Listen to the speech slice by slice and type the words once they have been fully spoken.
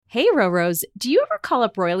Hey, Roros, do you ever call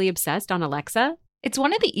up Royally Obsessed on Alexa? It's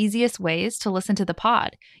one of the easiest ways to listen to the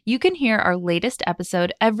pod. You can hear our latest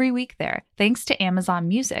episode every week there, thanks to Amazon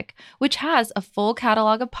Music, which has a full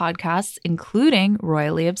catalog of podcasts, including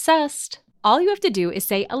Royally Obsessed. All you have to do is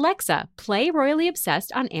say, Alexa, play Royally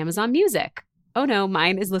Obsessed on Amazon Music. Oh no,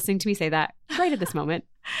 mine is listening to me say that right at this moment.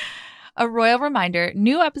 A royal reminder,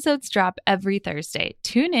 new episodes drop every Thursday.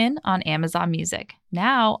 Tune in on Amazon Music.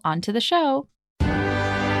 Now, on to the show.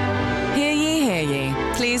 Hear ye, hear ye.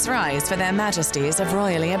 Please rise for their majesties of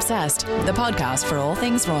Royally Obsessed, the podcast for all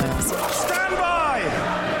things royals. Stand by!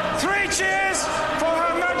 3 cheers for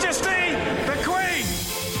Her Majesty, the Queen!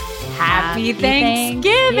 Happy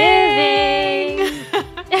Thanksgiving!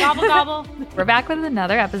 Gobble, gobble. We're back with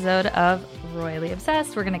another episode of Royally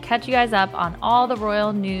Obsessed. We're going to catch you guys up on all the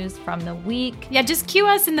royal news from the week. Yeah, just cue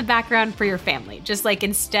us in the background for your family. Just like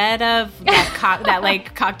instead of that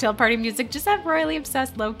cocktail party music, just have Royally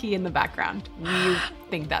Obsessed low-key in the background. We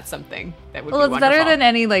think that's something that would be wonderful. Well, it's better than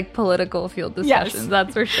any political field discussions,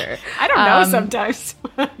 that's for sure. I don't know sometimes.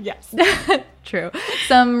 Yes. True.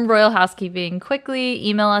 Some royal housekeeping quickly.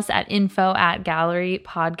 Email us at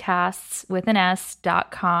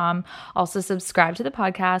info@gallerypodcasts.com. Also subscribe to the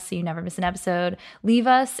podcast so you never miss an episode. Leave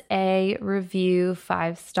us a review,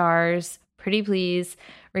 5 stars. Pretty please.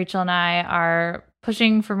 Rachel and I are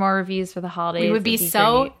pushing for more reviews for the holidays. We would be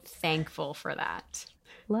so great. Thankful for that.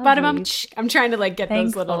 But I'm trying to get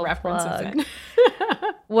those little references in.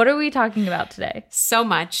 What are we talking about today? So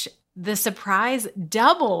much. The surprise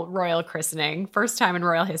double royal christening, first time in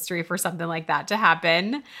royal history for something like that to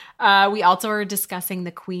happen. We also are discussing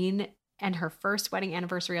the Queen and her first wedding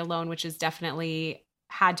anniversary alone, which is definitely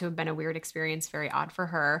had to have been a weird experience, very odd for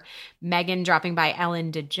her. Meghan dropping by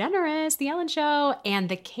Ellen DeGeneres, The Ellen Show, and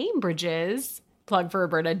the Cambridges, plug for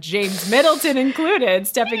Roberta, James Middleton included,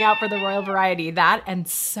 stepping out for the royal variety. That and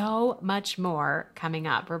so much more coming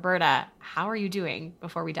up. Roberta, how are you doing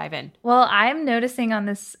before we dive in? Well, I'm noticing on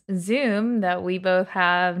this Zoom that we both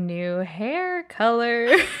have new hair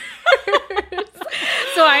colors.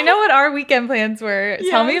 So I know what our weekend plans were. Yes.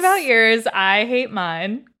 Tell me about yours. I hate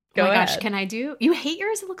mine. Go ahead. Gosh, can I do? You hate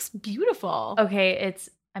yours? It looks beautiful. Okay, it's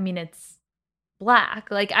black.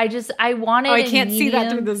 I wanted I can't see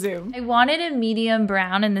that through the Zoom. I wanted a medium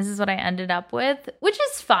brown, and this is what I ended up with, which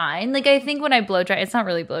is fine. I think when I blow dry, it's not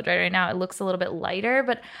really blow dry right now. It looks a little bit lighter,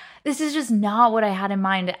 but this is just not what I had in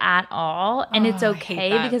mind at all. And it's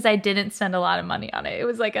okay because I didn't spend a lot of money on it. It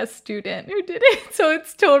was a student who did it. So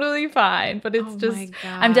it's totally fine. But it's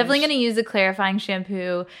I'm definitely going to use a clarifying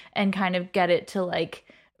shampoo and kind of get it to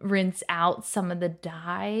rinse out some of the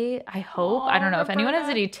dye. I hope. I don't know if anyone has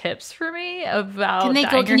any tips for me about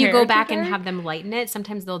Can you go back and have them lighten it?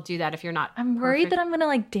 Sometimes they'll do that if you're not I'm worried that I'm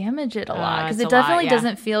gonna damage it a lot because it definitely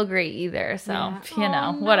doesn't feel great either. So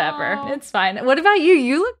whatever. It's fine. What about you?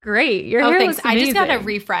 You look great. Your hair looks amazing. I just got a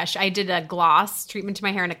refresh. I did a gloss treatment to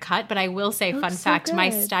my hair and a cut, but I will say, fun fact, my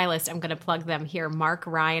stylist, I'm gonna plug them here, Mark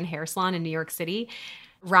Ryan Hair Salon in New York City.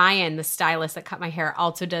 Ryan, the stylist that cut my hair,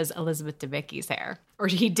 also does Elizabeth Debicki's hair. Or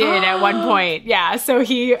he did at one point. Yeah, so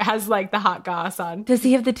he has the hot goss on. Does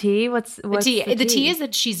he have the tea? What's the tea? The tea is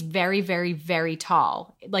that she's very, very, very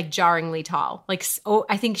tall. Jarringly tall.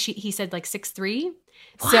 I think he said 6'3".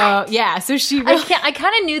 What? So, yeah. So she really... I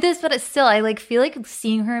kind of knew this, but it's still, I feel like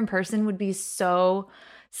seeing her in person would be so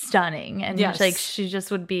stunning, and she just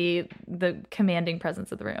would be the commanding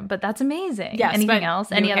presence of the room. But that's amazing. Yes, anything else?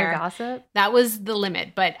 Any other gossip? That was the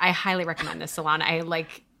limit, but I highly recommend this salon.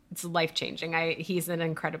 It's life-changing. He's an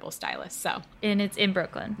incredible stylist. So, and it's in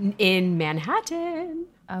Brooklyn, in Manhattan.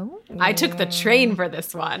 Oh, I took the train for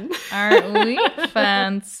this one. Aren't we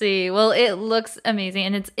fancy? Well, it looks amazing,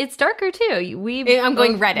 and it's darker too. I'm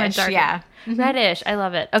going reddish. Yeah, reddish. I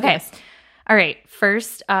love it. Okay. Yes. All right,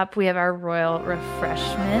 first up, we have our royal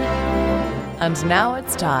refreshment. And now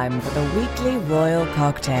it's time for the weekly royal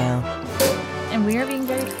cocktail. And we are being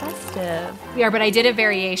very festive. We are, but I did a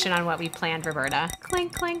variation on what we planned, Roberta.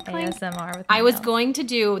 Clink, clink, clink. ASMR with I was going to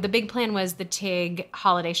do, the big plan was the TIG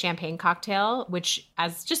holiday champagne cocktail, which,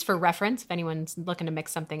 as just for reference, if anyone's looking to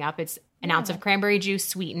mix something up, it's an ounce of cranberry juice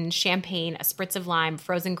sweetened, champagne, a spritz of lime,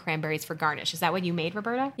 frozen cranberries for garnish. Is that what you made,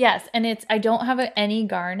 Roberta? Yes, and I don't have any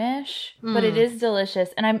garnish, but it is delicious.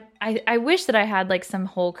 And I wish that I had some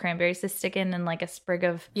whole cranberries to stick in and a sprig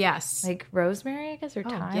of rosemary, I guess, or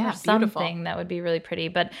thyme or something that would be really pretty.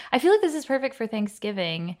 But I feel like this is perfect for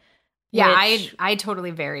Thanksgiving. Yeah, I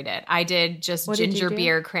totally varied it. I did just ginger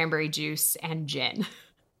beer, cranberry juice, and gin.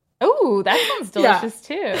 Oh, that sounds delicious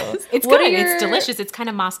too. It's What good. are your- It's delicious. It's kind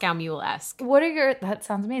of Moscow Mule-esque. That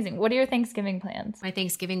sounds amazing. What are your Thanksgiving plans? My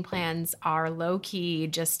Thanksgiving plans are low-key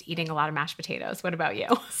just eating a lot of mashed potatoes. What about you?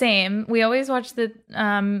 Same. We always watch the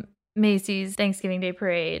Macy's Thanksgiving Day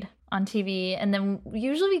Parade on TV, and then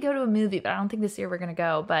usually we go to a movie, but I don't think this year we're going to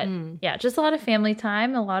go. But yeah, just a lot of family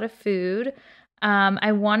time, a lot of food.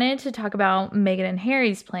 I wanted to talk about Meghan and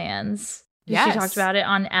Harry's plans. Yes. She talked about it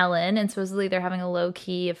on Ellen, and supposedly they're having a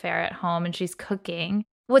low-key affair at home, and she's cooking.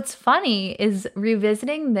 What's funny is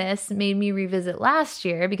revisiting this made me revisit last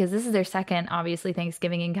year, because this is their second, obviously,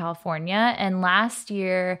 Thanksgiving in California. And last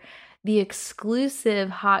year, the exclusive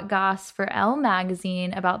hot goss for Elle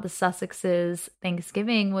magazine about the Sussexes'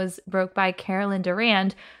 Thanksgiving was broke by Carolyn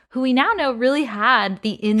Durand, who we now know really had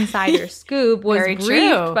the insider scoop, was Very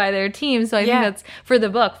briefed true. by their team. So I think that's for the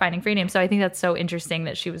book, Finding Freedom. So I think that's so interesting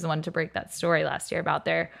that she was the one to break that story last year about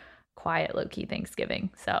their quiet, low-key Thanksgiving.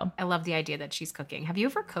 So I love the idea that she's cooking. Have you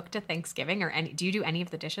ever cooked a Thanksgiving, or do you do any of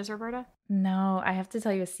the dishes, Roberta? no, I have to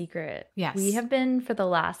tell you a secret. Yes. We have been for the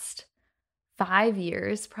last 5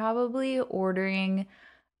 years probably ordering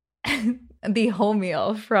the whole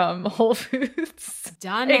meal from Whole Foods.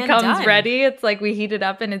 Done It and comes done. ready. It's like we heat it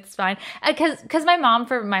up and it's fine. Because my mom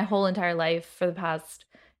for my whole entire life for the past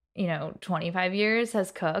 25 years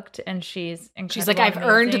has cooked, and she's incredible. She's like, I've and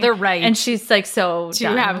earned amazing. the right and she's like so to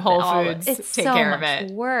done have with Whole all Foods it's take so care of much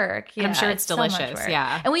it. work. And I'm Yeah, sure it's so much delicious. work.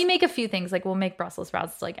 Yeah. And we make a few things, like we'll make Brussels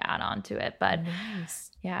sprouts to like add on to it. But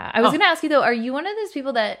Nice. yeah, I was Oh. gonna ask you though, are you one of those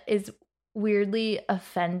people that is weirdly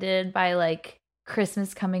offended by like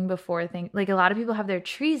Christmas coming before things? Like a lot of people have their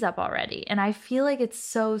trees up already, and I feel like it's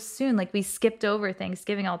so soon. Like we skipped over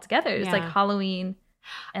Thanksgiving altogether. It's like Yeah. Halloween.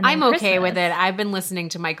 And then I'm okay with Christmas. it. I've been listening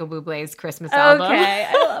to Michael Bublé's Christmas album. Okay,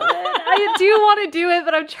 I love it. I do want to do it,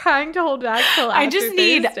 but I'm trying to hold back till I after just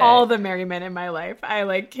need Thursday. all the merriment in my life.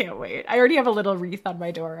 I can't wait. I already have a little wreath on my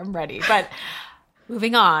door. I'm ready. But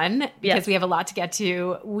moving on, because Yes. we have a lot to get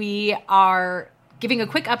to, we are giving a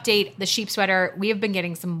quick update. The sheep sweater, we have been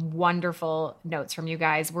getting some wonderful notes from you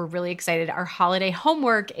guys. We're really excited. Our holiday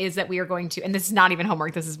homework is that we are going to, and this is not even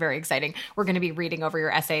homework, this is very exciting. We're going to be reading over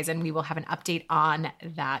your essays, and we will have an update on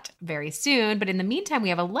that very soon. But in the meantime, we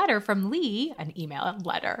have a letter from Lee, an email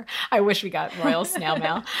letter. I wish we got royal snail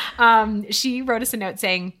mail. She wrote us a note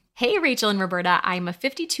saying, "Hey, Rachel and Roberta, I'm a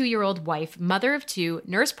 52-year-old wife, mother of two,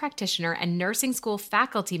 nurse practitioner, and nursing school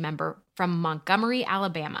faculty member from Montgomery,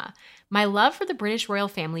 Alabama. My love for the British royal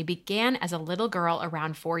family began as a little girl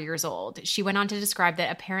around 4 years old. She went on to describe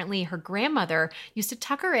that apparently her grandmother used to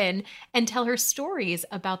tuck her in and tell her stories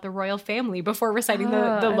about the royal family before reciting the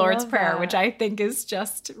I Lord's love Prayer, that. which I think is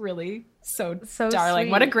just really so So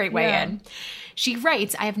darling. What a sweet. great way Yeah. in. She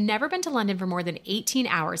writes, I have never been to London for more than 18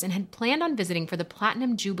 hours and had planned on visiting for the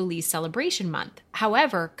Platinum Jubilee celebration month.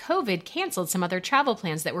 However, COVID canceled some other travel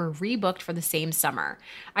plans that were rebooked for the same summer.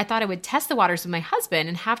 I thought I would test the waters with my husband,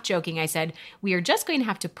 and half joking, I said, we are just going to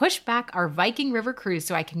have to push back our Viking River cruise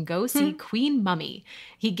so I can go see Queen Mummy.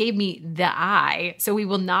 He gave me the eye, so we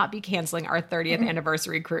will not be canceling our 30th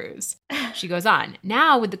anniversary cruise. She goes on,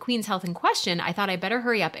 now with the Queen's health in question, I thought I better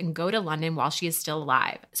hurry up and go to London while she is still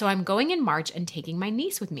alive. So I'm going in March and taking my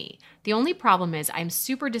niece with me. The only problem is I'm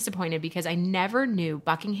super disappointed because I never knew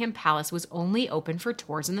Buckingham Palace was only open for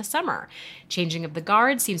tours in the summer. Changing of the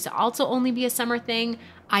guard seems to also only be a summer thing.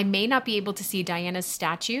 I may not be able to see Diana's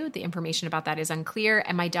statue. The information about that is unclear.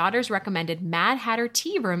 And my daughter's recommended Mad Hatter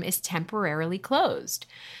Tea Room is temporarily closed.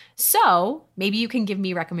 So maybe you can give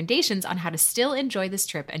me recommendations on how to still enjoy this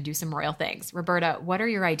trip and do some royal things. Roberta, what are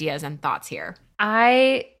your ideas and thoughts here?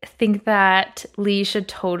 I think that Lee should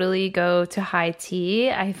totally go to high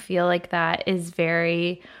tea. I feel like that is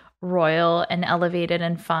very royal and elevated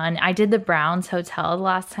and fun. I did the Browns Hotel the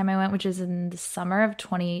last time I went, which is in the summer of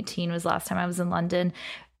 2018 was the last time I was in London.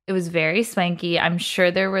 It was very swanky. I'm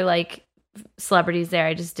sure there were like celebrities there.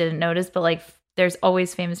 I just didn't notice, but like there's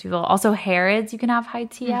always famous people. Also Harrods you can have high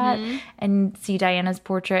tea at and see Diana's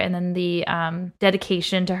portrait, and then the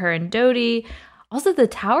dedication to her and Dodi. Also, the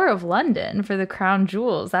Tower of London for the crown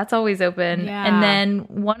jewels. That's always open. Yeah. And then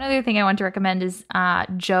one other thing I want to recommend is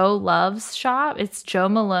Joe Love's shop. It's Joe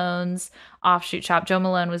Malone's offshoot shop. Joe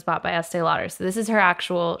Malone was bought by Estee Lauder. So this is her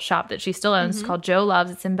actual shop that she still owns. It's called Joe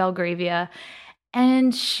Love's. It's in Belgravia.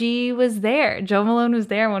 And she was there. Joe Malone was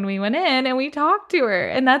there when we went in and we talked to her.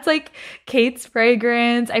 And that's like Kate's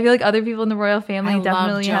fragrance. I feel like other people in the royal family I love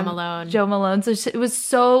definitely Joe have Malone. Joe Malone. So it was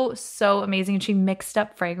so, so amazing. And she mixed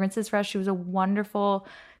up fragrances for us. She was a wonderful,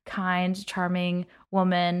 kind, charming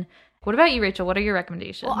woman. What about you, Rachel? What are your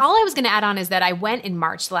recommendations? Well, all I was going to add on is that I went in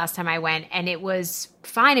March the last time I went, and it was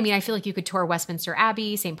fine. I mean, I feel like you could tour Westminster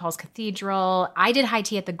Abbey, St. Paul's Cathedral. I did high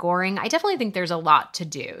tea at the Goring. I definitely think there's a lot to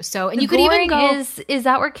do. So, and the you could even go. Is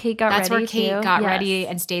that where Kate got ready? That's where Kate got Yes. ready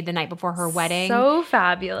and stayed the night before her wedding. So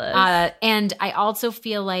fabulous. And I also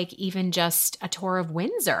feel like even just a tour of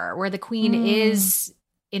Windsor, where the Queen is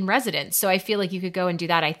in residence. So I feel like you could go and do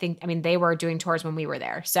that. I mean, they were doing tours when we were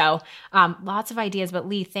there. So lots of ideas. But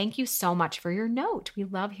Lee, thank you so much for your note. We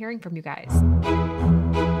love hearing from you guys.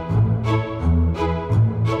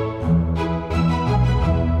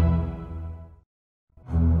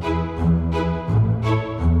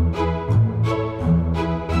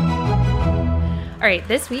 All right,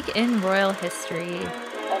 this week in royal history.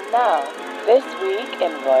 And now, this week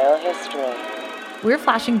in royal history. We're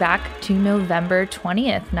flashing back to November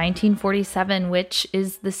 20th, 1947, which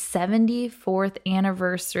is the 74th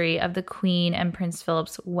anniversary of the Queen and Prince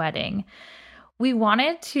Philip's wedding. We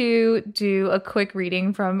wanted to do a quick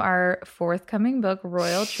reading from our forthcoming book,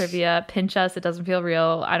 Royal Trivia. Pinch us, it doesn't feel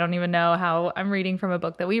real. I don't even know how I'm reading from a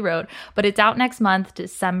book that we wrote, but it's out next month,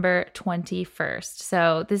 December 21st.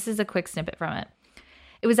 So this is a quick snippet from it.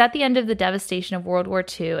 It was at the end of the devastation of World War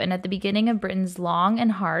II and at the beginning of Britain's long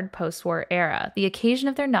and hard post-war era. The occasion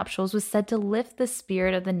of their nuptials was said to lift the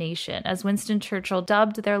spirit of the nation, as Winston Churchill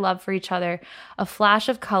dubbed their love for each other a flash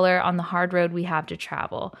of color on the hard road we have to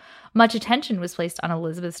travel. Much attention was placed on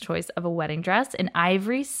Elizabeth's choice of a wedding dress, an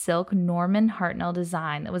ivory silk Norman Hartnell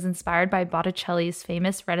design that was inspired by Botticelli's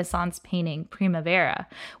famous Renaissance painting Primavera,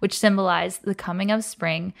 which symbolized the coming of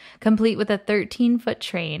spring, complete with a 13-foot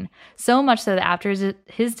train, so much so that after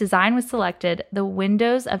his design was selected, the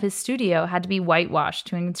windows of his studio had to be whitewashed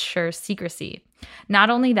to ensure secrecy. Not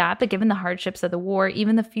only that, but given the hardships of the war,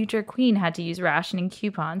 even the future queen had to use rationing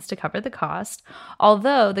coupons to cover the cost,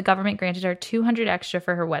 although the government granted her $200 extra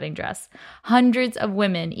for her wedding dress. Hundreds of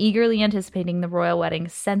women eagerly anticipating the royal wedding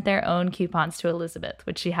sent their own coupons to Elizabeth,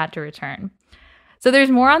 which she had to return. So there's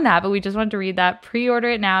more on that, but we just wanted to read that. Pre-order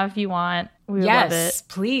it now if you want. We love it. Yes,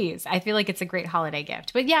 please. I feel like it's a great holiday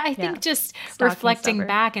gift. But yeah, I think just Stocking reflecting stuffer.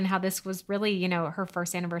 back and how this was really, her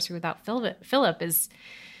first anniversary without Philip is,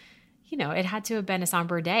 it had to have been a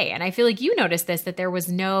somber day. And I feel like you noticed this, that there was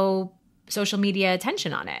no social media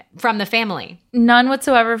attention on it from the family. None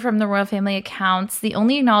whatsoever from the royal family accounts. The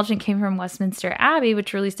only acknowledgement came from Westminster Abbey,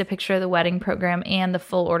 which released a picture of the wedding program and the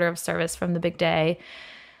full order of service from the big day.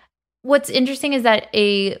 What's interesting is that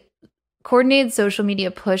a coordinated social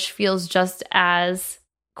media push feels just as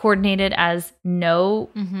coordinated as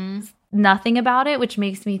nothing about it, which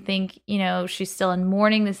makes me think, she's still in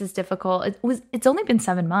mourning. This is difficult. It's only been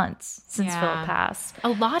 7 months since Philip passed. A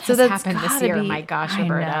lot So has that's happened this gotta year. be- My gosh, I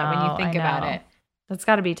Roberta, when know, you think I about know. it. That's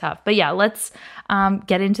got to be tough. But yeah, let's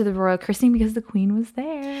get into the royal christening because the queen was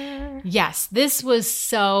there. Yes, this was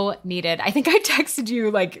so needed. I think I texted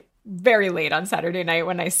you very late on Saturday night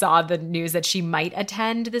when I saw the news that she might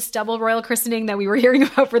attend this double royal christening that we were hearing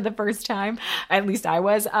about for the first time. At least I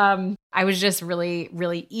was. I was just really,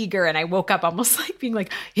 really eager. And I woke up almost being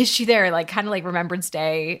is she there? Kind of like Remembrance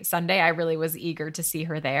Day Sunday. I really was eager to see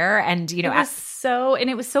her there. And, It was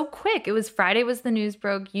so quick. It was Friday was the news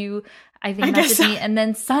broke. I think guess messaged me, and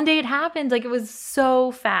then Sunday it happened. It was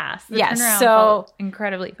so fast. The Yes, turnaround so- felt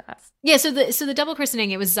incredibly fast. Yeah, so the double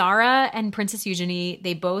christening, it was Zara and Princess Eugenie.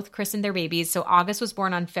 They both christened their babies. So August was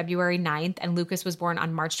born on February 9th and Lucas was born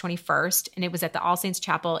on March 21st. And it was at the All Saints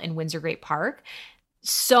Chapel in Windsor Great Park.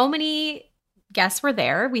 So many guests were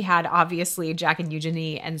there. We had obviously Jack and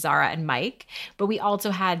Eugenie and Zara and Mike, but we also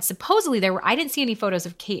had supposedly I didn't see any photos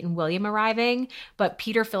of Kate and William arriving, but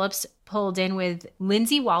Peter Phillips pulled in with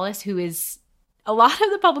Lindsay Wallace, who is, a lot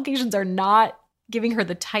of the publications are not giving her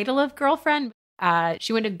the title of girlfriend.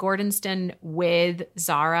 She went to Gordonston with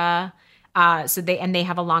Zara. So they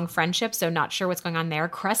have a long friendship, so not sure what's going on there.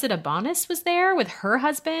 Cressida Bonas was there with her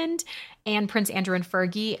husband and Prince Andrew and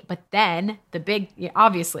Fergie. But then the big,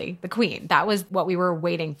 obviously, the Queen. That was what we were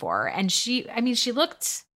waiting for. And she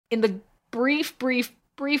looked, in the brief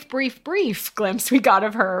glimpse we got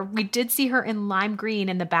of her, we did see her in lime green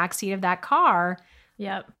in the backseat of that car.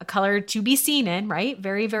 Yep. A color to be seen in, right?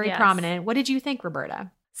 Very, very Yes. prominent. What did you think, Roberta?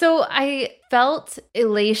 So I felt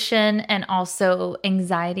elation and also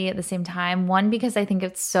anxiety at the same time. One, because I think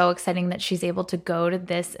it's so exciting that she's able to go to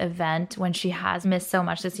this event when she has missed so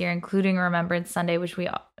much this year, including Remembrance Sunday, which we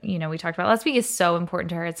talked about last week, is so important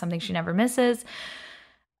to her. It's something she never misses.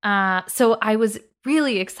 So I was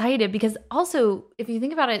really excited because also, if you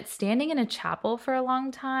think about it, standing in a chapel for a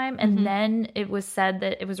long time, and then it was said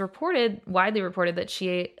that it was widely reported that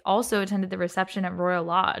she also attended the reception at Royal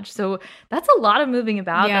Lodge. So that's a lot of moving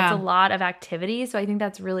about. Yeah. That's a lot of activity. So I think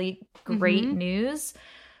that's really great news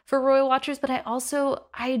for Royal Watchers. But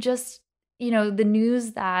I just, the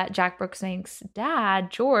news that Jack Brooksbank's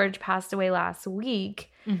dad, George, passed away last week,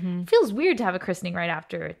 feels weird to have a christening right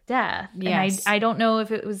after a death. Yes. And I don't know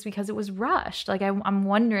if it was because it was rushed. Like I'm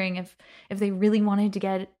wondering if they really wanted to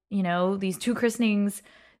get, these 2 christenings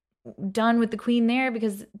done with the Queen there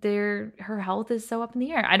because her health is so up in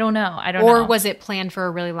the air. I don't know. Or was it planned for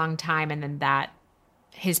a really long time and then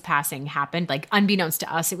his passing happened? Like, unbeknownst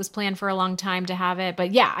to us, it was planned for a long time to have it.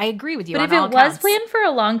 But yeah, I agree with you. But on if it all was counts. planned for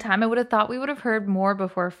a long time, I would have thought we would have heard more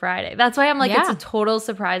before Friday. That's why I'm like, it's a total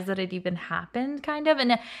surprise that it even happened, kind of.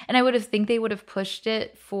 And I would have think they would have pushed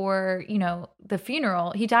it for, the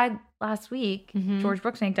funeral. He died last week. George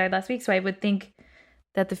Brooksbank died last week. So I would think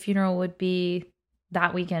that the funeral would be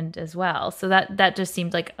that weekend as well. So that just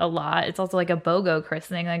seemed like a lot. It's also like a BOGO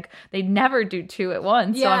christening. Like they never do 2 at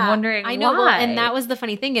once. Yeah, so I'm wondering I know. why. Well, and that was the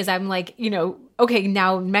funny thing is I'm like, okay,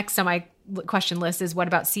 now next on my question list is what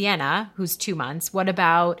about Sienna, who's 2 months? What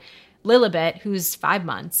about Lilibet, who's 5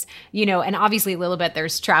 months? And obviously Lilibet,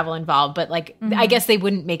 there's travel involved, but like, I guess they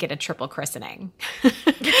wouldn't make it a triple christening.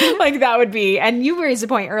 Like that would be, and you raised a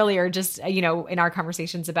point earlier, just, in our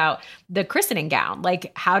conversations about the christening gown.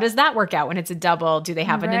 Like, how does that work out when it's a double? Do they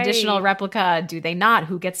have an additional replica? Do they not?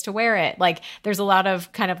 Who gets to wear it? Like, there's a lot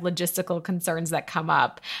of kind of logistical concerns that come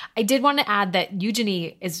up. I did want to add that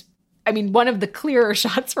Eugenie is, one of the clearer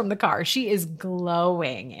shots from the car. She is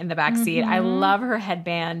glowing in the backseat. I love her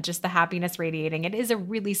headband, just the happiness radiating. It is a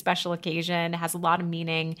really special occasion. It has a lot of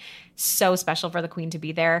meaning. So special for the Queen to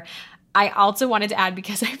be there. I also wanted to add,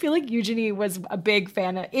 because I feel like Eugenie is a big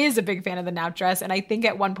fan of the nap dress. And I think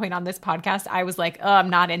at one point on this podcast, I was like, oh, I'm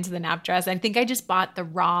not into the nap dress. I think I just bought the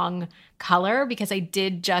wrong color because I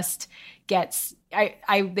did just get,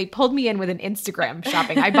 they pulled me in with an Instagram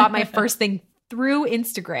shopping. I bought my first thing through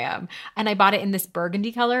Instagram and I bought it in this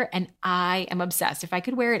burgundy color and I am obsessed. If I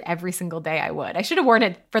could wear it every single day, I would. I should have worn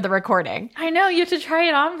it for the recording. I know, you have to try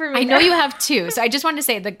it on for me. I know you have 2. So I just wanted to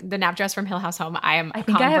say the nap dress from Hill House Home, I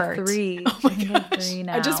think I have 3. Oh my gosh. 3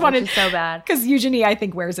 now, I just wanted, which is so bad. Because Eugenie, I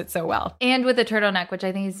think, wears it so well. And with a turtleneck, which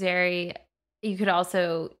I think is you could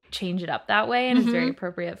also change it up that way and it's very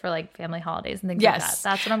appropriate for like family holidays and things like that.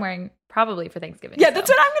 That's what I'm wearing probably for Thanksgiving. Yeah, that's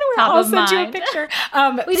what I'm going to wear. I'll send you a picture.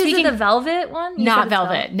 Wait, is it the velvet one? Not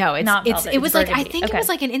velvet. No, it's not velvet. It was like, burgundy. I think it was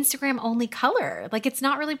like an Instagram only color. Like it's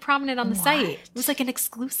not really prominent on the site. It was like an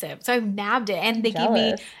exclusive. So I nabbed it and they gave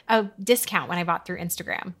me a discount when I bought through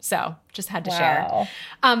Instagram. So just had to share.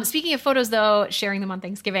 Speaking of photos though, sharing them on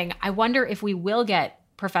Thanksgiving, I wonder if we will get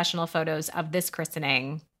professional photos of this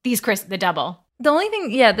christening, the double. The only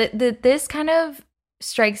thing, this kind of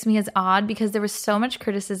strikes me as odd because there was so much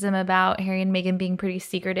criticism about Harry and Meghan being pretty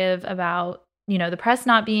secretive about, the press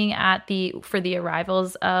not being for the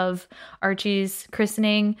arrivals of Archie's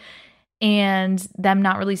christening and them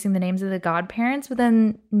not releasing the names of the godparents, but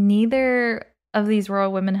then neither of these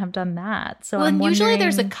royal women have done that. So usually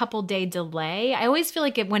there's a couple day delay. I always feel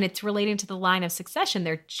like when it's relating to the line of succession,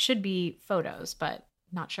 there should be photos, but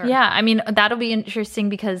not sure. Yeah, that'll be interesting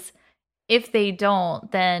because if they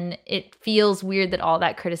don't, then it feels weird that all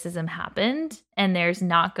that criticism happened and there's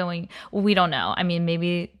not we don't know.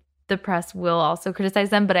 Maybe the press will also criticize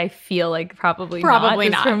them, but I feel like probably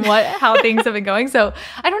not. From how things have been going. So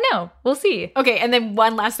I don't know. We'll see. Okay. And then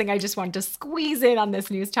one last thing I just wanted to squeeze in on this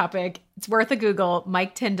news topic. It's worth a Google.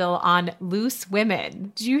 Mike Tyndall on Loose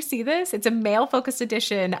Women. Did you see this? It's a male-focused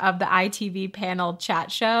edition of the ITV panel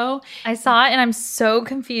chat show. I saw it and I'm so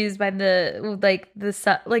confused by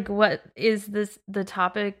what is this, the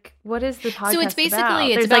topic? What is the podcast? So it's basically, about?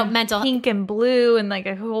 It's There's about mental pink and blue and like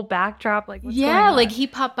a whole backdrop. Like, what's going on? Like he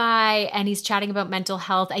popped by and he's chatting about mental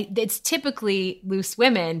health. It's typically Loose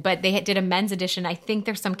Women, but they did a men's edition. I think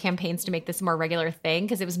there's some campaigns to make this a more regular thing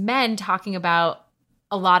because it was men talking about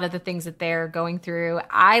a lot of the things that they're going through.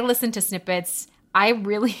 I listened to snippets. I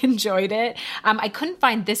really enjoyed it. I couldn't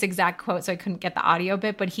find this exact quote, so I couldn't get the audio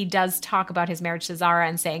bit, but he does talk about his marriage to Zara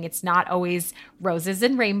and saying it's not always roses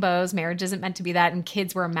and rainbows. Marriage isn't meant to be that. And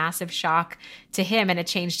kids were a massive shock to him and a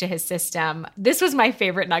change to his system. This was my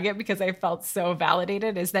favorite nugget because I felt so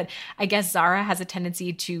validated, is that I guess Zara has a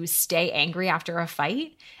tendency to stay angry after a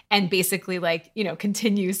fight and basically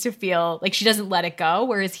continues to feel like she doesn't let it go.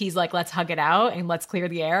 Whereas he's like, let's hug it out and let's clear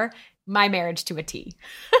the air. My marriage to a T.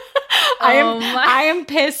 I am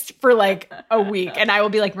pissed for like a week and I will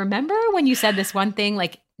be like, remember when you said this one thing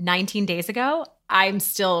like 19 days ago? I'm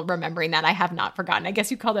still remembering that. I have not forgotten. I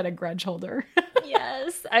guess you call that a grudge holder.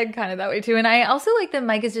 Yes, I'm kind of that way too. And I also like that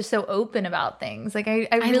Mike is just so open about things. Like I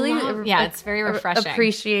really it's very refreshing.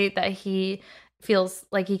 Appreciate that he feels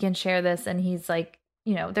like he can share this, and he's like,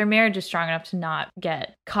 you know, their marriage is strong enough to not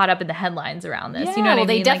get caught up in the headlines around this. Yeah, you know what I mean?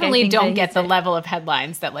 They definitely like, don't get the level of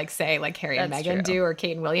headlines that like say like Harry and Meghan do, or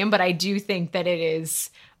Kate and William. But I do think that it is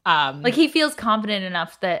like he feels confident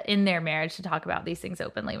enough that in their marriage to talk about these things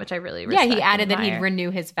openly, which I really respect. Yeah, he added that he'd renew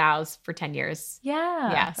his vows for 10 years.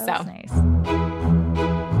 Yeah, so was nice.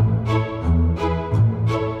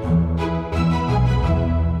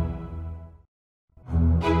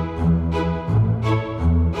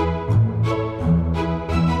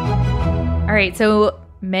 All right, so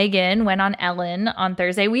Meghan went on Ellen on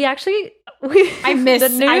Thursday. I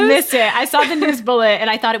missed it. I saw the news bullet and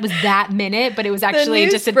I thought it was that minute, but it was actually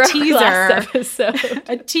just a teaser.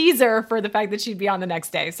 A teaser for the fact that she'd be on the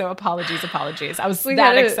next day. So apologies. I was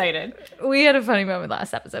excited. We had a funny moment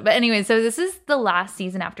last episode. But anyway, so this is the last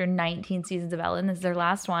season after 19 seasons of Ellen. This is their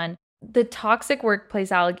last one. The toxic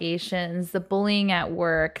workplace allegations, the bullying at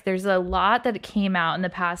work, there's a lot that came out in the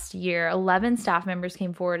past year. 11 staff members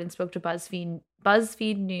came forward and spoke to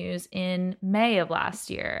BuzzFeed News in May of last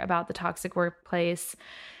year about the toxic workplace.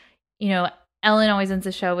 You know, Ellen always ends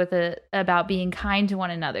the show with about being kind to one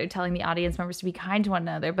another, telling the audience members to be kind to one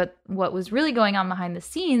another. But what was really going on behind the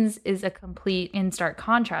scenes is a complete and stark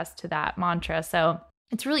contrast to that mantra. So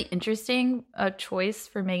it's really interesting, a choice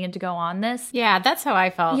for Meghan to go on this. Yeah, that's how I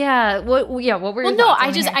felt. Yeah. What were your thoughts? Well, no,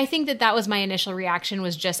 I think that was my initial reaction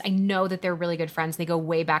was just, I know that they're really good friends. They go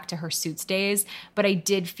way back to her Suits days. But I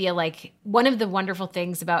did feel like one of the wonderful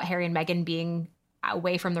things about Harry and Meghan being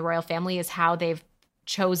away from the royal family is how they've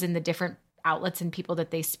chosen the different outlets and people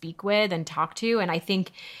that they speak with and talk to. And I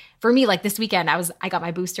think for me, like this weekend, I got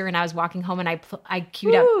my booster and I was walking home and I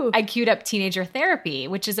queued up Teenager Therapy,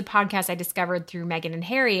 which is a podcast I discovered through Meghan and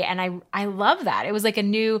Harry. And I love that. It was like a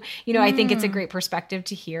new, I think it's a great perspective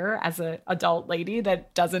to hear as an adult lady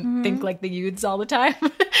that doesn't think like the youths all the time.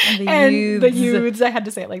 The youths, I had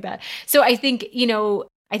to say it like that. So I think,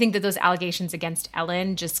 I think that those allegations against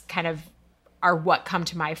Ellen just kind of are what come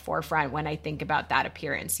to my forefront when I think about that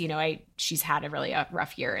appearance. She's had a really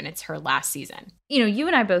rough year and it's her last season. You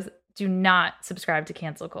and I both do not subscribe to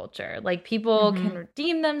cancel culture. Like people can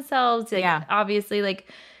redeem themselves. Obviously,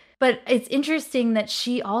 but it's interesting that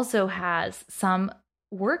she also has some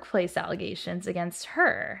workplace allegations against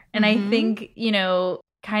her. And I think,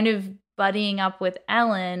 kind of buddying up with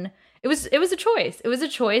Ellen, it was a choice. It was a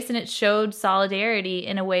choice and it showed solidarity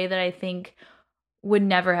in a way that I think would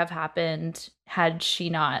never have happened had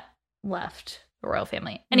she not left the royal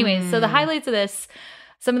family. Anyways, so the highlights of this,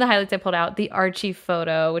 some of the highlights I pulled out, the Archie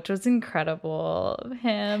photo, which was incredible of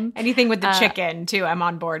him. Anything with the chicken, too, I'm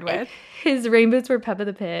on board with. His rain boots were Peppa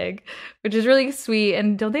the Pig, which is really sweet.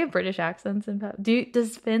 And don't they have British accents in Peppa?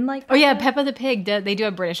 Does Finn like Peppa? Oh, yeah, Peppa the Pig. They do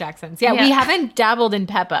have British accents. Yeah, we haven't dabbled in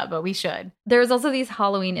Peppa, but we should. There was also these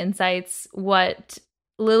Halloween insights, what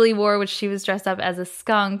Lily wore, which she was dressed up as a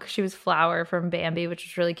skunk. She was Flower from Bambi, which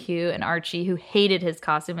was really cute. And Archie, who hated his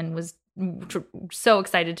costume and was so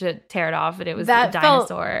excited to tear it off, and it was a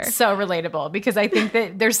dinosaur. Felt so relatable because I think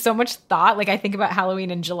that there's so much thought. Like I think about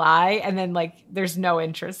Halloween in July, and then there's no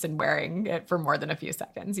interest in wearing it for more than a few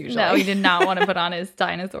seconds. Usually, no, he did not want to put on his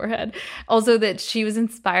dinosaur head. Also, that she was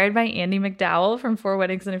inspired by Andie MacDowell from 4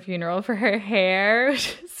 Weddings and a Funeral for her hair,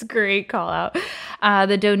 which is a great call out.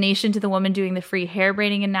 The donation to the woman doing the free hair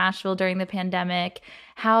braiding in Nashville during the pandemic.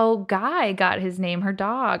 How Guy got his name, her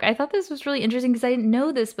dog. I thought this was really interesting because I didn't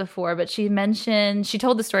know this before, but she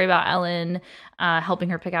told the story about Ellen helping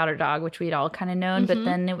her pick out her dog, which we'd all kind of known. But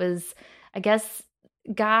then it was, I guess,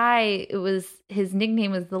 Guy, his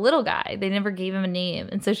nickname was the little guy. They never gave him a name.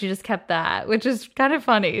 And so she just kept that, which is kind of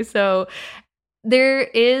funny. So there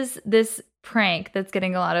is this prank that's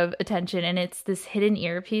getting a lot of attention, and it's this hidden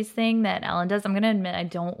earpiece thing that Ellen does. I'm gonna admit I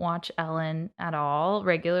don't watch Ellen at all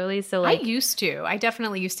regularly, so I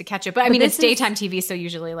definitely used to catch it, but I mean it's daytime TV, so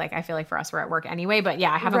usually I feel like for us we're at work anyway, but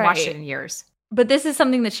yeah, I haven't watched it in years. But this is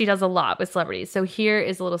something that she does a lot with celebrities, so here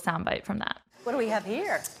is a little soundbite from that. What do we have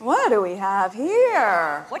here? What do we have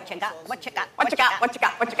here? What you got? What you got? What you got? What you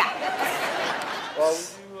got? What you got? Well,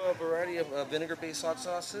 we do a variety of vinegar-based hot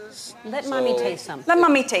sauces. Let Mommy taste some. Let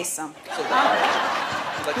Mommy taste some. So,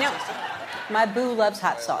 like No, my boo loves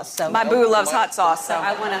hot sauce. So My boo loves hot sauce, so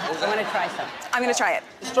I wanna try some. I'm gonna try it.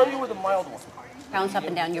 Starting with a mild one. Bounce up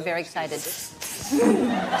and down. You're very excited.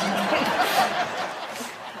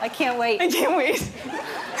 I can't wait. I can't wait.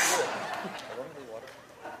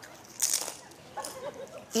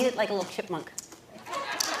 Eat it like a little chipmunk.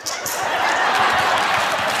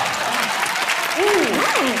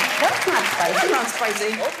 That's not That's spicy. not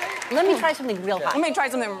spicy. Let me try something real hot. Let me try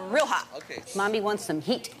something real hot. Okay. Mommy wants some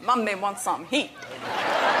heat. Mommy wants some heat.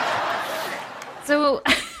 So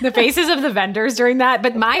The faces of the vendors during that,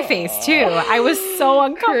 but my face too. I was so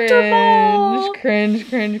uncomfortable.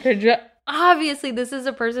 cringe. Obviously, this is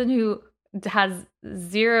a person who has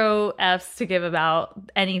 0 F's to give about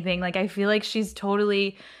anything. Like, I feel like she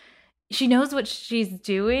knows what she's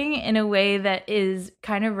doing in a way that is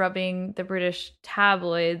kind of rubbing the British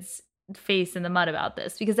tabloids face in the mud about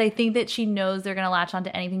this, because I think that she knows they're going to latch onto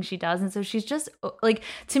anything she does. And so she's just like,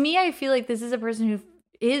 to me, I feel like this is a person who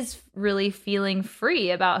is really feeling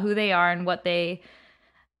free about who they are and what they,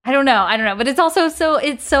 I don't know, but it's also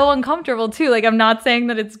it's so uncomfortable too. Like, I'm not saying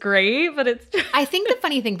that it's great, but it's I think the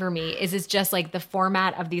funny thing for me is it's just like the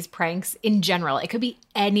format of these pranks in general. It could be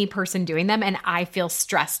any person doing them, and I feel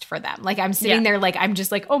stressed for them. Like, I'm sitting there, like, I'm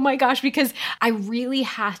just like, oh my gosh, because I really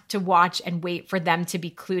had to watch and wait for them to be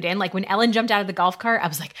clued in. Like, when Ellen jumped out of the golf cart, I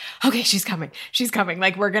was like, okay, she's coming.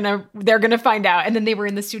 Like, they're gonna find out. And then they were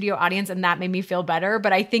in the studio audience, and that made me feel better.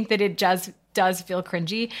 But I think that it does feel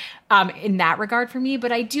cringy in that regard for me.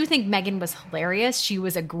 But I do think Meghan was hilarious. She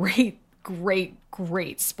was a great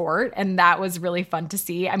sport. And that was really fun to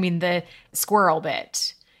see. I mean, the squirrel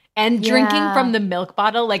bit and drinking from the milk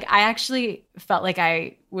bottle. Like, I actually felt like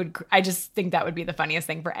I just think that would be the funniest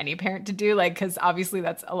thing for any parent to do. Like, because obviously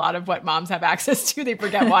that's a lot of what moms have access to. They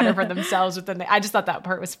forget water for themselves. I just thought that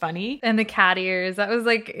part was funny. and the cat ears. That was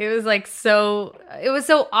like, it was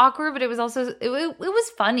so awkward, but it was also, it was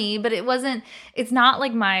funny, but it's not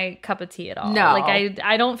like my cup of tea at all. No. Like,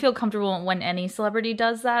 I don't feel comfortable when any celebrity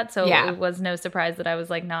does that. So Yeah. it was no surprise that I was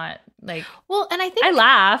like, not like, Well, and I think I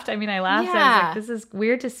laughed. I laughed. I was Yeah. like, this is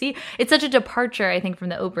weird to see. It's such a departure, I think, from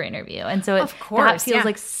the Oprah interview. And so Of that course, feels yeah.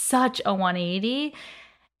 like such a 180.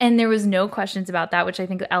 And there was no questions about that, which I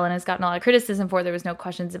think Ellen has gotten a lot of criticism for. There was no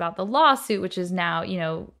questions about the lawsuit, which is now,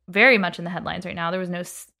 very much in the headlines right now. There was no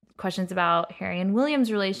questions about Harry and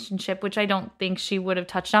William's relationship, which I don't think she would have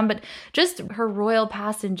touched on. But just her royal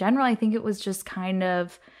past in general, I think it was just kind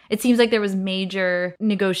of, it seems like there was major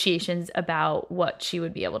negotiations about what she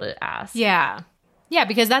would be able to ask. Yeah. Yeah,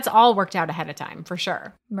 because that's all worked out ahead of time, for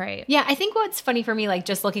sure. Right. Yeah, I think what's funny for me, like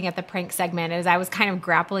just looking at the prank segment, is I was kind of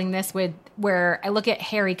grappling this with where I look at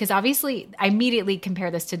Harry, because obviously I immediately compare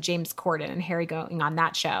this to James Corden and Harry going on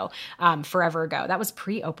that show forever ago. That was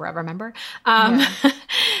pre-Oprah, remember?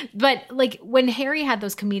 But like when Harry had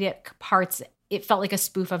those comedic parts, it felt like a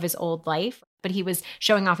spoof of his old life. But he was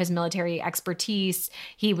showing off his military expertise.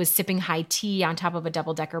 He was sipping high tea on top of a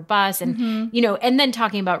double-decker bus and, and then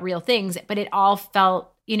talking about real things. But it all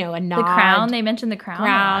felt, a nod. The crown, they mentioned the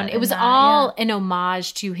crown. It was all an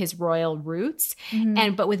homage to his royal roots.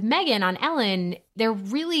 But with Meghan on Ellen, there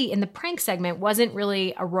really, in the prank segment, wasn't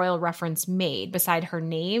really a royal reference made beside her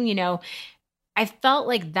name. I felt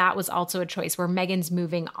like that was also a choice where Meghan's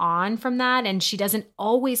moving on from that and she doesn't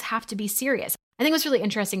always have to be serious. I think what's really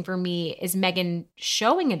interesting for me is Meghan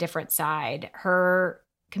showing a different side, her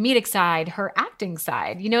comedic side, her acting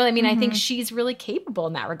side. You know what I mean? I think she's really capable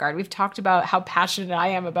in that regard. We've talked about how passionate I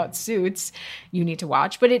am about Suits. You need to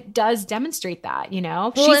watch, but it does demonstrate that,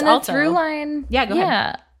 Well, she's and also the through line. Yeah, go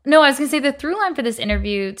ahead. No, I was going to say the through line for this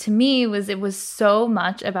interview to me was so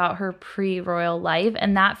much about her pre-royal life.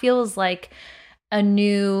 And that feels like a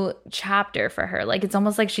new chapter for her. Like, it's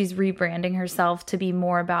almost like she's rebranding herself to be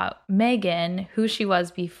more about Meghan, who she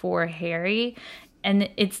was before Harry. And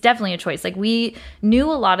it's definitely a choice. Like, we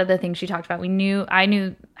knew a lot of the things she talked about.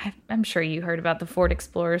 I'm sure you heard about the Ford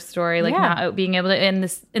Explorer story, like not being able to, and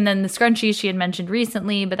then the scrunchies she had mentioned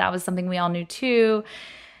recently, but that was something we all knew too.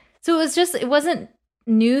 So it wasn't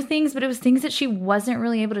new things, but it was things that she wasn't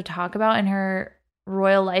really able to talk about in her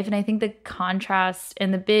royal life. And I think the contrast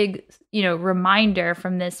and the big, reminder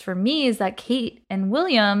from this for me is that Kate and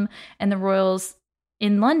William and the royals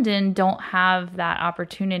in London don't have that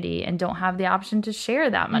opportunity and don't have the option to share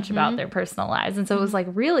that much about their personal lives. And so it was like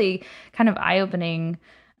really kind of eye-opening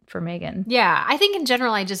for Meghan. Yeah, I think in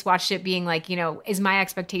general, I just watched it being like, is my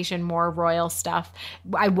expectation more royal stuff?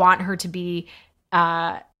 I want her to be,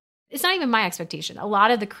 it's not even my expectation. A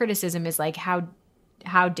lot of the criticism is like,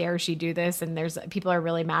 how dare she do this? And people are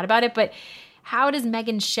really mad about it. But how does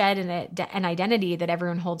Meghan shed an identity that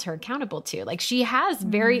everyone holds her accountable to? Like, she has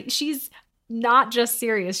she's not just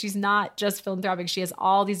serious. She's not just philanthropic. She has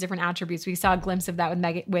all these different attributes. We saw a glimpse of that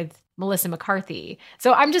with Melissa McCarthy.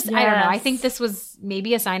 So I don't know. I think this was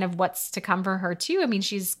maybe a sign of what's to come for her too. I mean,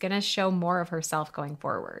 she's going to show more of herself going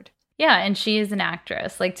forward. Yeah. And she is an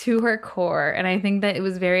actress, like, to her core. And I think that it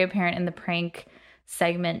was very apparent in the prank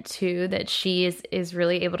segment too, that she is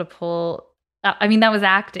really able to pull I mean, that was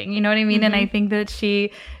acting, you know what I mean? And I think that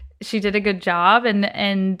she did a good job,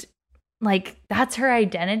 and like that's her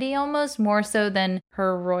identity almost more so than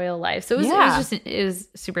her royal life. So it was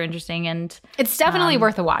super interesting, and it's definitely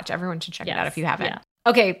worth a watch. Everyone should check it out if you haven't. Yeah.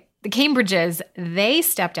 Okay, the Cambridges, they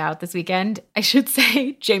stepped out this weekend. I should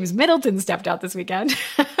say James Middleton stepped out this weekend.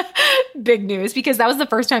 Big news, because that was the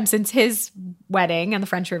first time since his wedding on the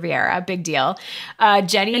French Riviera. Big deal.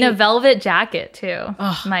 Jenny in a velvet jacket too.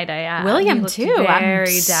 Might I add? William too.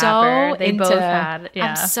 Very dapper. They both had.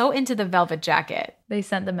 Yeah. I'm so into the velvet jacket. They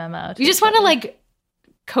sent the memo. You just want to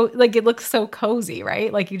like it looks so cozy,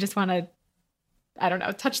 right? Like you just want to, I don't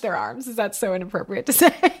know, touch their arms. Is that so inappropriate to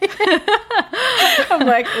say? I'm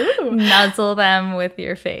like, ooh. Nuzzle them with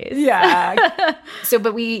your face. Yeah.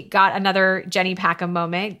 But we got another Jenny Packham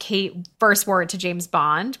moment. Kate first wore it to James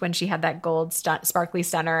Bond when she had that gold sparkly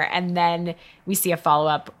stunner. And then we see a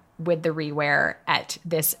follow-up with the rewear at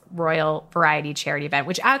this Royal Variety charity event,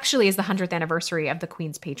 which actually is the 100th anniversary of the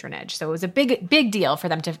Queen's patronage. So it was a big deal for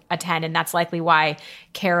them to attend. And that's likely why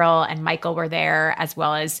Carol and Michael were there, as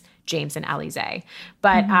well as James and Alizé.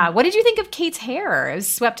 But what did you think of Kate's hair? It was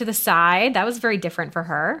swept to the side. That was very different for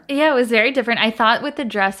her. Yeah, it was very different. I thought with the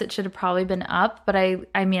dress it should have probably been up, but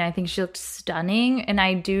I mean, I think she looked stunning. And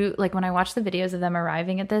I do, like, when I watched the videos of them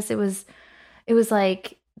arriving at this, it was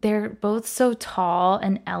like they're both so tall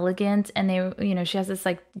and elegant, and they, you know, she has this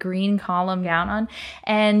like green column gown on,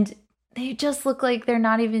 and they just look like they're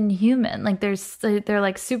not even human. Like they're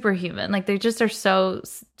like superhuman. Like they just are so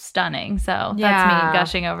stunning. So that's me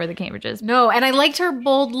gushing over the Cambridges. No, and I liked her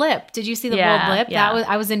bold lip. Did you see the bold lip? Yeah.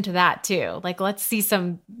 I was into that too. Like, let's see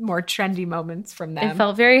some more trendy moments from them. It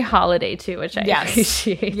felt very holiday too, which I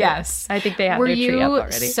appreciate. Yes. I think they have their tree up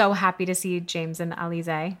already. Were you so happy to see James and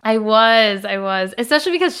Alizé? I was.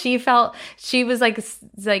 Especially because she was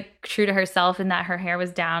like true to herself in that her hair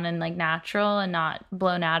was down and like natural and not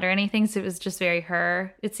blown out or anything. So it was just very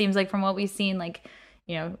her. It seems like from what we've seen, like,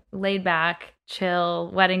 you know, laid back, chill,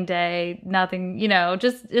 wedding day, nothing, you know,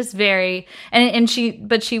 just very, and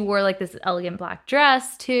she wore like this elegant black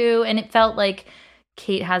dress too. And it felt like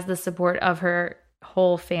Kate has the support of her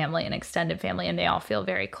whole family and extended family, and they all feel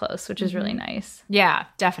very close, which is really nice. Yeah,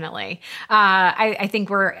 definitely. I think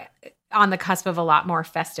we're on the cusp of a lot more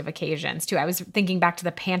festive occasions too. I was thinking back to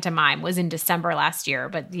the pantomime was in December last year,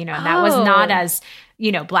 but you know, and that was not as,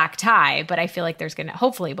 you know, black tie, but I feel like there's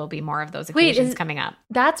hopefully will be more of those occasions coming up.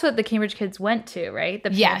 That's what the Cambridge kids went to, right? The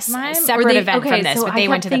pantomime? Separate event from this, but they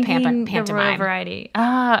went to the pantomime. The Royal Variety.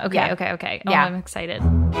 Okay. Yeah. Okay. Oh, yeah. I'm excited.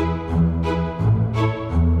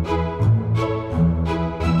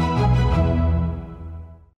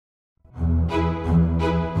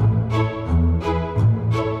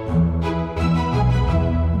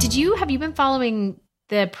 Have you been following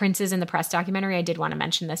the Princes in the Press documentary? I did want to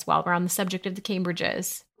mention this while we're on the subject of the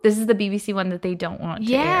Cambridges. This is the BBC one that they don't want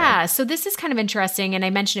to air. So this is kind of interesting, and I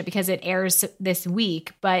mention it because it airs this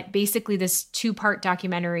week, but basically this 2-part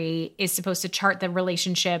documentary is supposed to chart the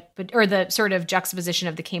relationship, or the sort of juxtaposition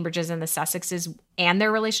of the Cambridges and the Sussexes and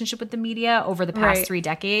their relationship with the media over the past 3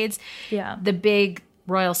 decades. Yeah. The big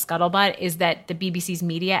royal scuttlebutt is that the BBC's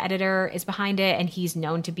media editor is behind it, and he's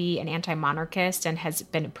known to be an anti-monarchist and has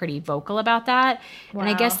been pretty vocal about that. Wow. And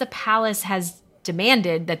I guess the palace has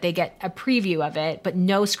demanded that they get a preview of it, but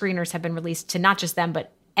no screeners have been released to not just them,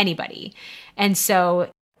 but anybody. And so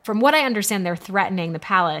from what I understand, they're threatening the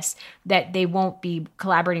palace that they won't be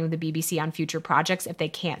collaborating with the BBC on future projects if they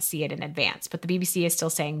can't see it in advance. But the BBC is still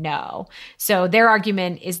saying no. So their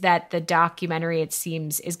argument is that the documentary, it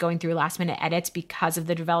seems, is going through last-minute edits because of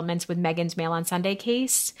the developments with Meghan's Mail on Sunday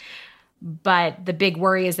case. But the big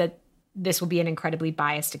worry is that this will be an incredibly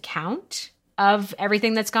biased account of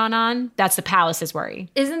everything that's gone on. That's the palace's worry.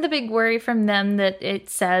 Isn't the big worry from them that it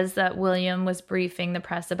says that William was briefing the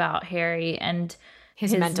press about Harry and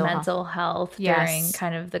his mental health during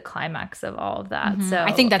kind of the climax of all of that. So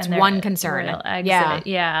I think that's one concern.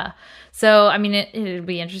 Yeah. So, I mean, it'd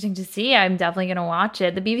be interesting to see. I'm definitely going to watch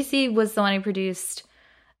it. The BBC was the one who produced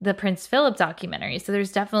the Prince Philip documentary. So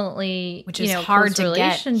there's definitely, which is hard to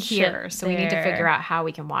get here. So we need to figure out how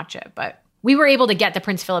we can watch it. But we were able to get the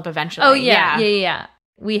Prince Philip eventually. Oh, yeah.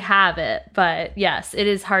 We have it. But yes, it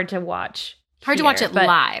is hard to watch. Hard to watch it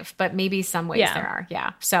live, but maybe some ways there are.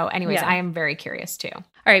 Yeah. So anyways, I am very curious too. All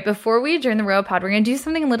right. Before we adjourn the Royal Pod, we're going to do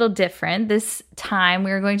something a little different. This time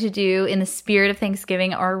we're going to do, in the spirit of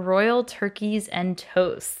Thanksgiving, our royal turkeys and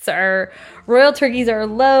toasts. Our royal turkeys are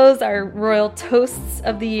lows. Our royal toasts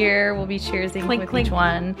of the year. We'll be cheersing with each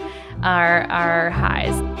one. Our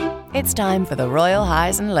highs. It's time for the royal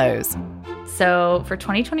highs and lows. So for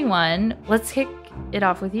 2021, let's kick it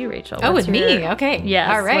off with you, Rachel. Oh, What's with your- me? Okay.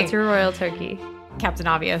 Yes. All right. What's your royal turkey? Captain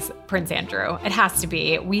Obvious, Prince Andrew. It has to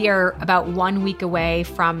be. We are about 1 week away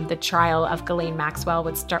from the trial of Ghislaine Maxwell,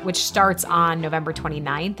 which starts on November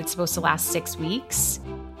 29th. It's supposed to last 6 weeks.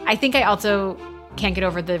 I think I also can't get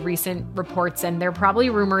over the recent reports, and they're probably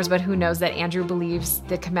rumors, but who knows, that Andrew believes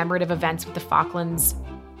the commemorative events with the Falklands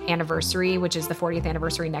anniversary, which is the 40th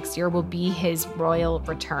anniversary next year, will be his royal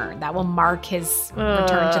return. That will mark his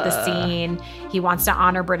return to the scene. He wants to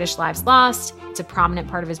honor British lives lost. It's a prominent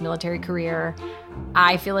part of his military career.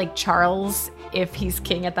 I feel like Charles, if he's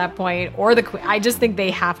king at that point, or the queen, I just think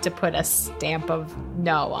they have to put a stamp of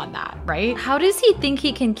no on that, right? How does he think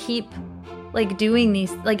he can keep like doing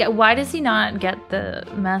these? Like, why does he not get the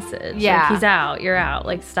message? Yeah. Like, he's out. You're out.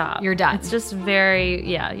 Like, stop. You're done. It's just very,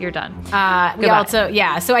 you're done. We Goodbye. also,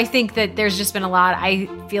 so I think that there's just been a lot. I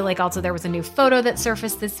feel like also there was a new photo that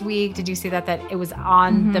surfaced this week. Did you see that it was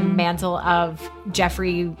on the mantle of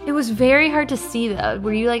Jeffrey? It was very hard to see though.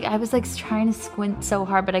 Were you like, I was like trying to squint so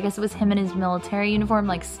hard, but I guess it was him in his military uniform,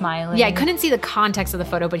 like smiling. Yeah, I couldn't see the context of the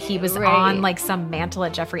photo, but he was Right. on like some mantle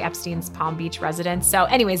at Jeffrey Epstein's Palm Beach residence. So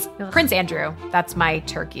anyways, Prince Andrew, that's my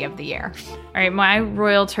turkey of the year. All right, my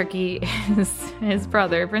royal turkey is his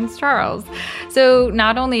brother, Prince Charles. So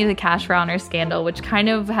not only the cash for honor scandal, which kind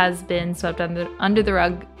of has been swept under the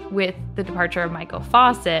rug with the departure of Michael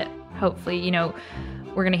Fawcett, hopefully,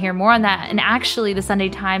 we're going to hear more on that. And actually, the Sunday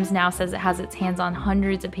Times now says it has its hands on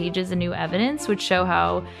hundreds of pages of new evidence, which show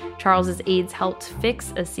how Charles's aides helped fix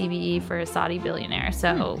a CVE for a Saudi billionaire.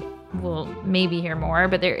 So we'll maybe hear more,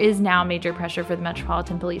 but there is now major pressure for the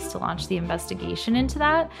Metropolitan Police to launch the investigation into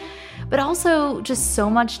that. But also just so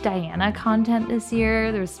much Diana content this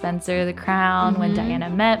year. There was Spencer, The Crown, When Diana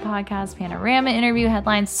Met podcast, Panorama interview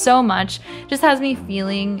headlines, so much. Just has me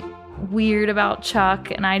feeling weird about Chuck,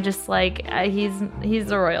 and I just like he's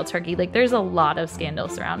a royal turkey. Like, there's a lot of scandal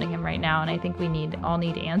surrounding him right now, and I think we all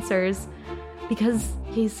need answers, because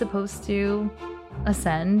he's supposed to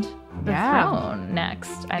ascend the throne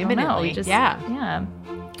next. I don't know. Imminently.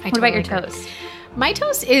 What about your toast? My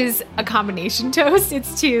toast is a combination toast.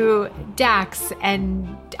 It's to Dax,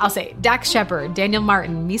 and I'll say Dax Shepard, Daniel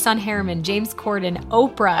Martin, Misan Harriman, James Corden,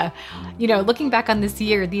 Oprah. Looking back on this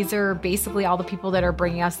year, these are basically all the people that are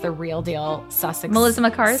bringing us the real deal Sussex Melissa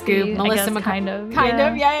McCarthy, scoop. Melissa McCarthy, definitely.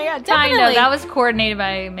 Kind of. That was coordinated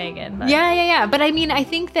by Megan. But. Yeah. But I mean, I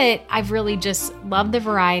think that I've really just loved the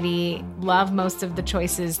variety, love most of the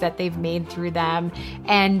choices that they've made through them.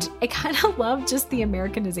 And I kind of love just the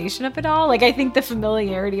Americanization of it all. Like, I think the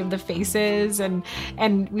familiarity of the faces, and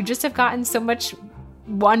we just have gotten so much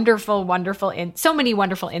wonderful so many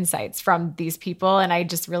wonderful insights from these people, and I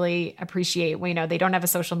just really appreciate, they don't have a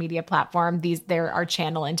social media platform. They're our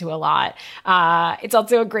channel into a lot. It's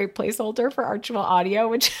also a great placeholder for Archwell Audio,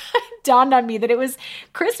 which dawned on me that it was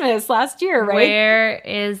Christmas last year, right? Where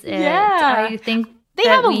is it? Yeah. I think they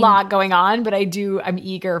have a lot going on, but I'm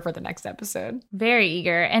eager for the next episode. Very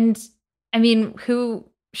eager. And I mean, who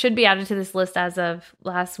should be added to this list as of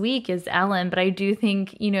last week is Ellen, but I do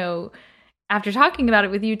think, after talking about it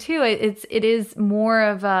with you too, it is more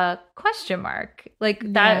of a question mark. Like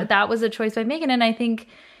that was a choice by Megan. And I think,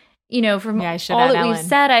 from all that we've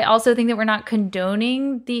said, I also think that we're not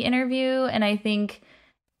condoning the interview. And I think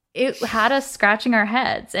it had us scratching our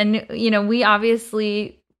heads. And, we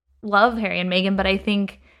obviously love Harry and Meghan, but I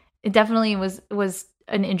think it definitely was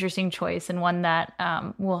an interesting choice, and one that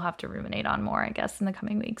we'll have to ruminate on more, I guess, in the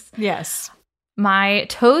coming weeks. Yes. My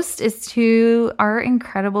toast is to our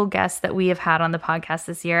incredible guests that we have had on the podcast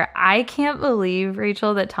this year. I can't believe,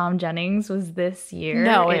 Rachel, that Tom Jennings was this year.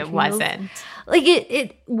 No, it wasn't. Like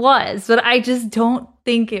it was, but I just don't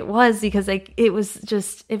think it was, because like it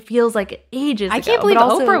feels like ages ago. I can't believe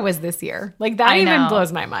Oprah was this year. Like, that even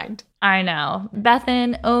blows my mind. I know.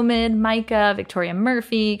 Bethan, Omid, Micah, Victoria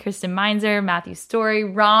Murphy, Kristen Meinzer, Matthew Story,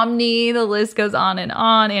 Romney, the list goes on and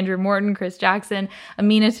on. Andrew Morton, Chris Jackson,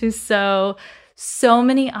 Amina Tussaud, so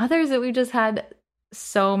many others that we've just had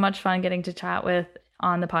so much fun getting to chat with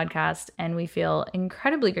on the podcast. And we feel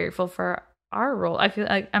incredibly grateful for our role. I feel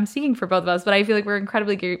like I'm speaking for both of us, but I feel like we're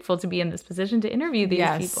incredibly grateful to be in this position to interview these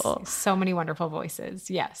people. So many wonderful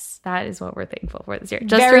voices. Yes. That is what we're thankful for this year.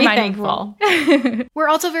 Just very thankful. We're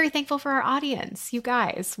also very thankful for our audience, you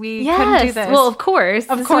guys. We couldn't do this. Well, of course.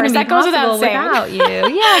 Of course. That goes without saying. Without you.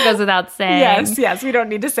 Yeah, it goes without saying. Yes. We don't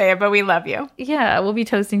need to say it, but we love you. Yeah, we'll be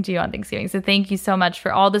toasting to you on Thanksgiving. So thank you so much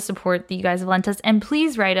for all the support that you guys have lent us. And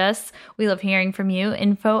please write us. We love hearing from you.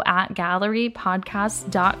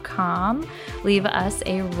 info@gallerypodcast.com. Leave us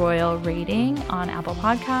a royal rating on Apple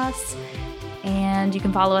Podcasts. And And you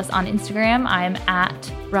can follow us on Instagram. I'm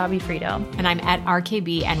at Robbie Frito. And I'm at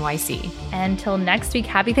RKB NYC. Until next week,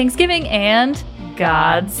 happy Thanksgiving and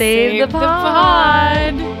God save the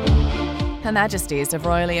pod. Her Majesties of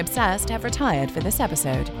Royally Obsessed have retired for this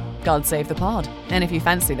episode. God save the pod. And if you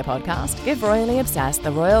fancy the podcast, give Royally Obsessed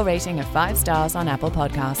the royal rating of 5 stars on Apple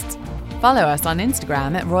Podcasts. Follow us on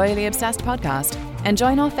Instagram at Royally Obsessed Podcast and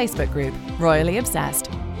join our Facebook group, Royally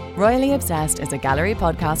Obsessed. Royally Obsessed is a Gallery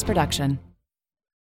Podcast production.